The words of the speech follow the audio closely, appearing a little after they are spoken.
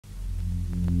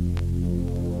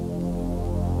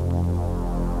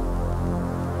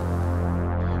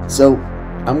So,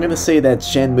 I'm gonna say that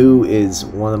Shenmue is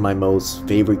one of my most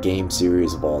favorite game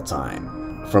series of all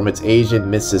time. From its Asian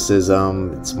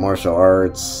mysticism, its martial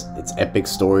arts, its epic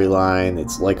storyline,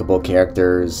 its likable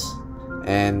characters,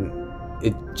 and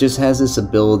it just has this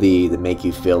ability to make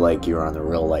you feel like you're on a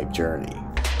real-life journey.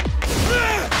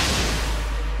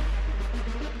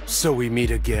 So we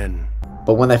meet again.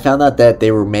 But when I found out that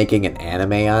they were making an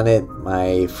anime on it,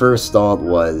 my first thought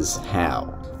was,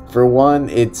 how? For one,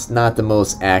 it's not the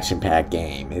most action-packed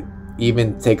game. It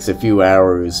even takes a few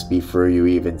hours before you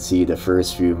even see the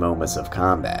first few moments of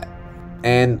combat.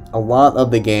 And a lot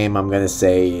of the game, I'm gonna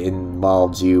say,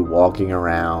 involves you walking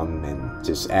around and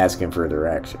just asking for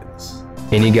directions.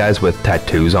 Any guys with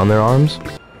tattoos on their arms?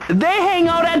 They hang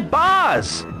out at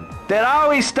bars. They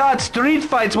always start street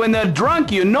fights when they're drunk,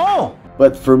 you know.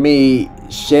 But for me,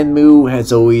 Shenmue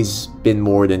has always been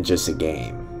more than just a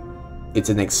game. It's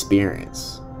an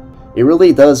experience. It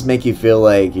really does make you feel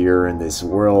like you're in this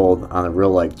world on a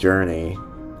real-life journey,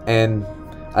 and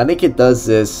I think it does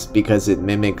this because it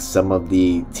mimics some of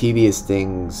the tedious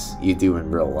things you do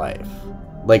in real life.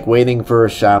 Like waiting for a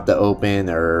shop to open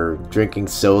or drinking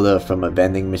soda from a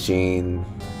vending machine.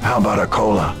 How about a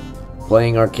cola?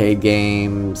 Playing arcade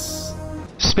games.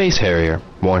 Space Harrier,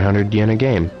 100 yen a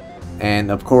game. And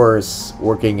of course,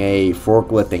 working a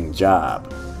forklifting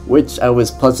job, which I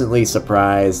was pleasantly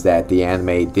surprised that the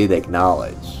anime did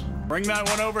acknowledge. Bring that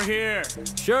one over here.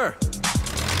 Sure.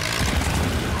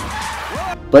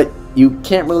 But you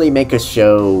can't really make a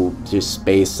show just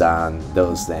based on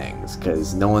those things,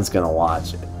 because no one's gonna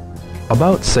watch it.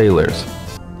 About sailors.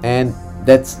 And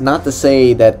that's not to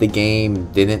say that the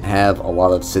game didn't have a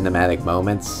lot of cinematic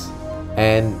moments,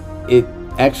 and it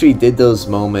actually did those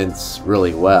moments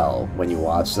really well when you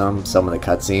watch them, some of the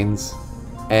cutscenes.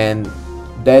 And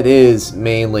that is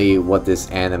mainly what this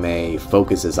anime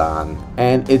focuses on,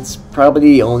 and it's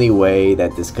probably the only way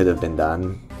that this could have been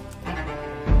done.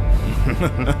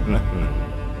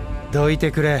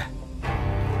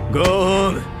 Go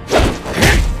on.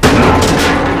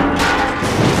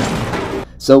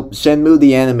 So, Shenmue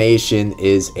the Animation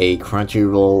is a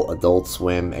Crunchyroll Adult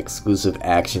Swim exclusive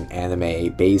action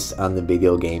anime based on the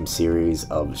video game series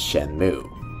of Shenmue.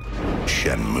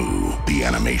 Shenmue the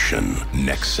Animation,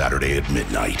 next Saturday at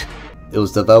midnight. It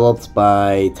was developed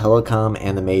by Telecom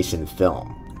Animation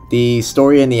Film. The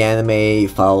story in the anime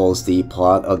follows the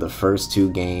plot of the first two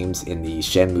games in the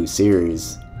Shenmue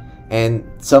series, and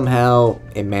somehow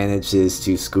it manages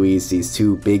to squeeze these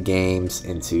two big games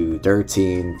into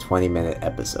 13 20-minute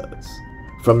episodes.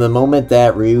 From the moment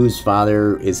that Ryu's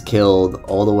father is killed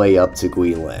all the way up to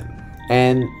Guilin.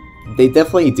 And they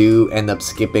definitely do end up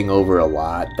skipping over a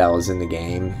lot that was in the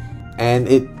game, and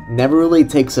it never really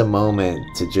takes a moment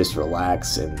to just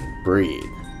relax and breathe.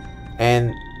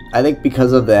 And I think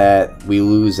because of that, we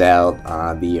lose out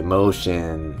on the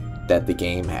emotion that the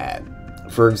game had.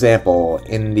 For example,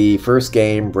 in the first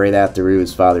game, right after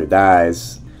Ryu's father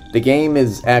dies, the game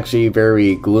is actually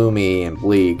very gloomy and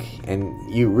bleak, and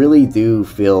you really do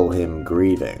feel him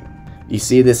grieving. You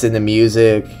see this in the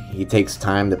music, he takes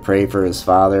time to pray for his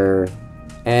father,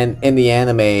 and in the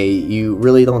anime, you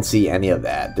really don't see any of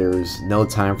that. There's no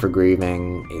time for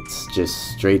grieving, it's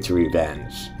just straight to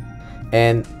revenge.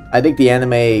 And I think the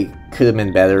anime could have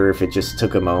been better if it just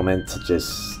took a moment to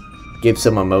just give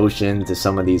some emotion to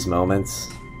some of these moments.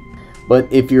 But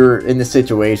if you're in the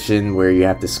situation where you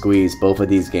have to squeeze both of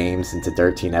these games into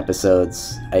 13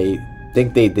 episodes, I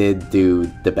think they did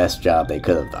do the best job they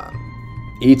could have done.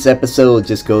 Each episode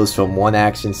just goes from one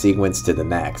action sequence to the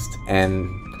next, and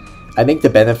I think the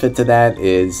benefit to that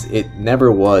is it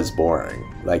never was boring.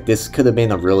 Like, this could have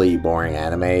been a really boring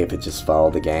anime if it just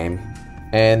followed the game.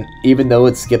 And even though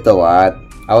it skipped a lot,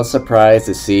 I was surprised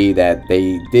to see that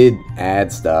they did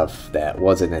add stuff that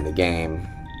wasn't in the game,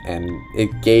 and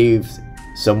it gave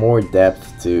some more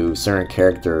depth to certain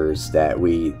characters that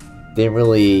we didn't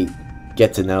really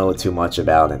get to know too much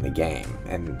about in the game,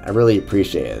 and I really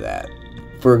appreciated that.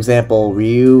 For example,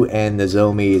 Ryu and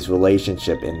Nozomi's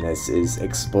relationship in this is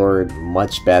explored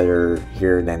much better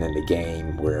here than in the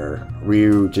game, where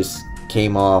Ryu just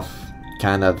came off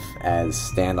kind of as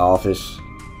standoffish.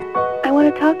 I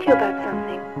want to talk to you about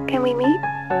something. Can we meet?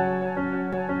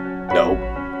 No.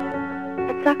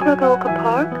 At Sakuragaoka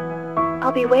Park?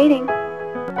 I'll be waiting.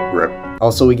 Rip.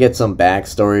 Also, we get some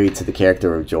backstory to the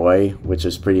character of Joy, which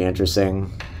is pretty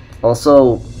interesting.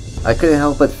 Also, I couldn't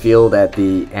help but feel that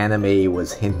the anime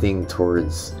was hinting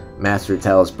towards Master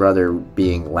Tao's brother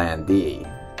being Lan Di.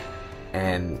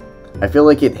 And I feel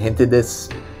like it hinted this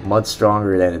much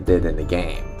stronger than it did in the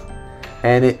game.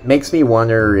 And it makes me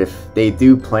wonder if they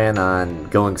do plan on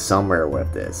going somewhere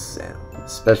with this.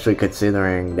 especially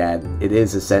considering that it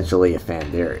is essentially a fan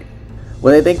theory.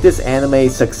 What I think this anime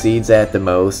succeeds at the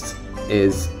most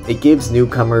is it gives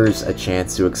newcomers a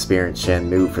chance to experience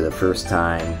Shenmue for the first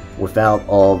time without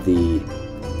all the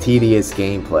tedious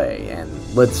gameplay, and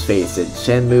let's face it,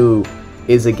 Shenmue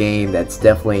is a game that's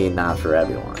definitely not for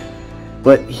everyone.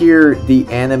 But here, the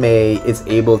anime is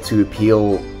able to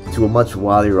appeal to a much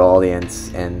wider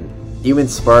audience and even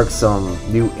spark some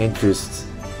new interests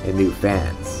and new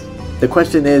fans. The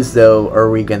question is though, are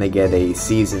we gonna get a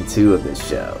season 2 of this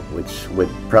show, which would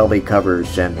probably cover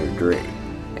Shenmue 3,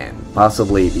 and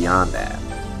possibly beyond that.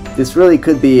 This really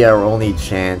could be our only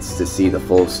chance to see the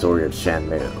full story of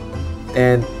Shenmue.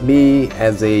 And me,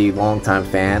 as a longtime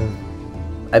fan,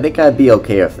 I think I'd be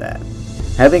okay with that.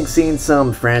 Having seen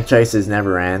some franchises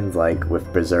never end, like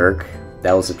with Berserk,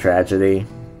 that was a tragedy.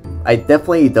 I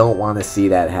definitely don't want to see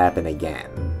that happen again,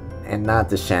 and not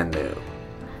to Shenmue.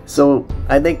 So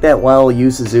I think that while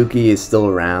Yu Suzuki is still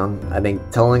around, I think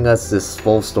telling us this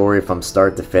full story from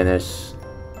start to finish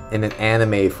in an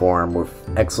anime form with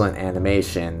excellent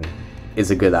animation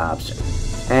is a good option.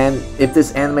 And if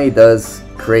this anime does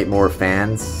create more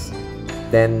fans,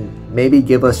 then maybe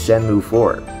give us Shenmue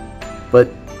 4, but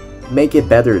make it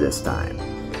better this time.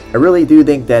 I really do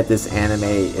think that this anime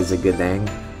is a good thing,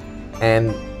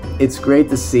 and it's great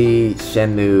to see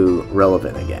Shenmue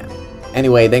relevant again.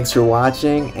 Anyway, thanks for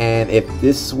watching, and if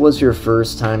this was your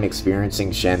first time experiencing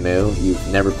Shenmue, you've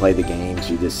never played the games,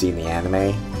 you've just seen the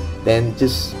anime, then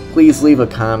just please leave a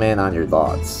comment on your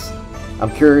thoughts.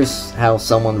 I'm curious how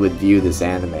someone would view this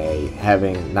anime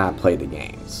having not played the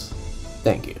games.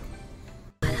 Thank you.